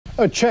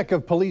A check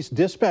of police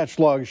dispatch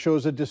logs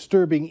shows a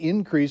disturbing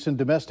increase in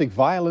domestic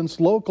violence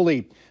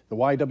locally. The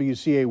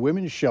YWCA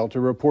Women's Shelter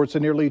reports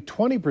a nearly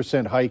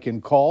 20% hike in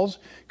calls,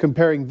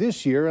 comparing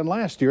this year and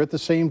last year at the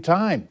same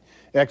time.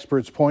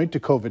 Experts point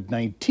to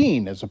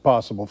COVID-19 as a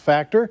possible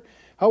factor.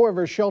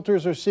 However,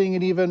 shelters are seeing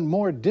an even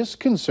more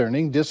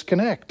disconcerting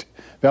disconnect.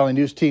 Valley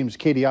News Team's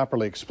Katie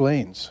Opperly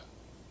explains.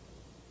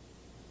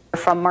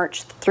 From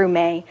March through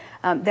May,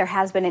 there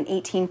has been an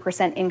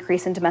 18%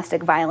 increase in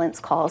domestic violence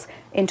calls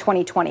in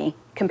 2020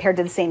 compared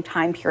to the same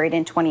time period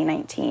in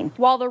 2019.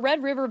 While the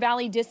Red River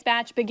Valley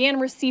Dispatch began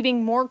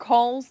receiving more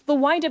calls, the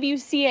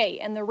YWCA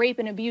and the Rape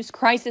and Abuse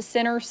Crisis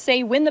Center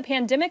say when the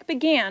pandemic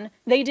began,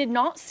 they did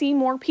not see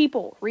more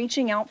people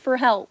reaching out for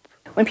help.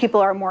 When people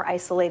are more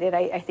isolated,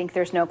 I think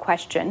there's no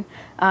question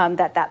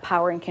that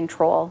power and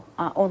control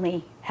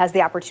only has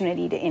the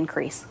opportunity to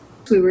increase.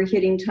 We were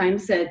hitting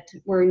times that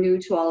were new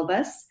to all of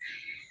us.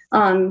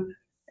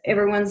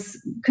 Everyone's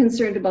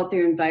concerned about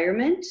their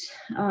environment.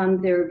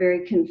 They're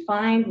very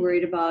confined,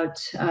 worried about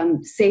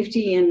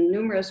safety in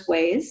numerous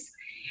ways.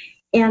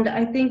 And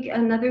I think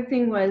another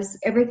thing was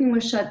everything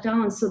was shut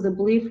down, so the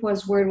belief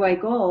was, where do I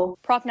go?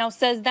 Prochnow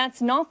says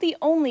that's not the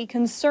only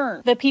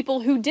concern. The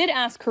people who did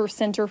ask her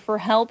center for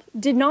help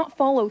did not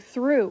follow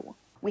through.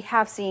 We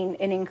have seen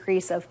an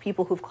increase of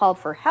people who've called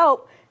for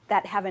help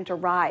that haven't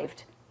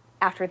arrived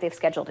after they've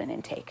scheduled an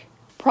intake.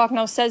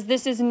 Prochnow says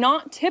this is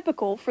not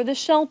typical for the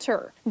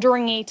shelter.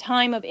 During a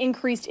time of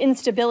increased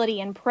instability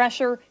and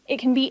pressure, it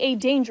can be a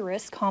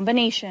dangerous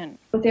combination.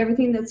 With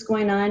everything that's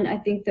going on, I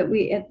think that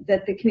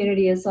the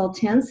community is all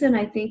tense, and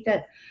I think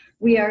that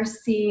we are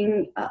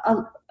seeing,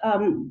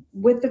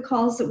 with the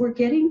calls that we're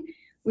getting,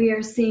 we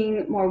are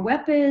seeing more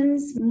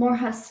weapons, more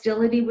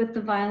hostility with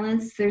the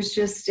violence. There's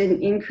just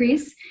an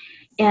increase.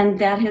 And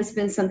that has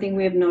been something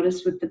we have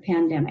noticed with the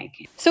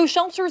pandemic. So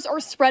shelters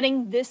are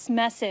spreading this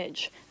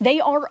message.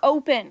 They are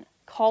open.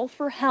 Call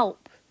for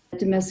help.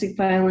 Domestic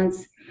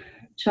violence,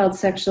 child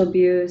sexual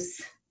abuse,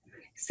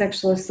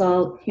 sexual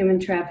assault, human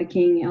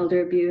trafficking,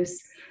 elder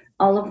abuse,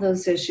 all of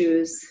those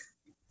issues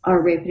are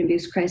Rape and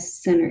Abuse Crisis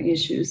Center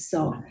issues.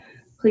 So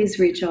please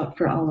reach out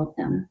for all of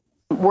them.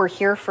 We're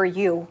here for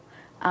you.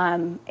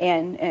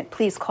 And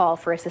please call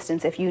for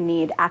assistance if you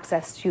need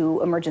access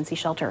to emergency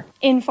shelter.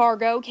 In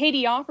Fargo,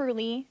 Katie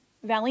Opperly,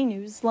 Valley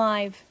News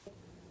Live.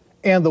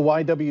 And the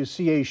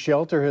YWCA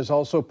shelter has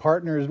also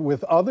partnered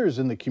with others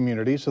in the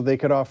community so they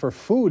could offer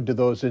food to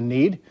those in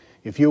need.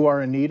 If you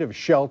are in need of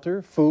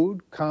shelter,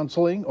 food,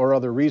 counseling, or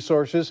other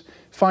resources,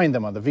 find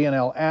them on the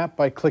VNL app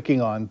by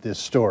clicking on this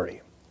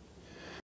story.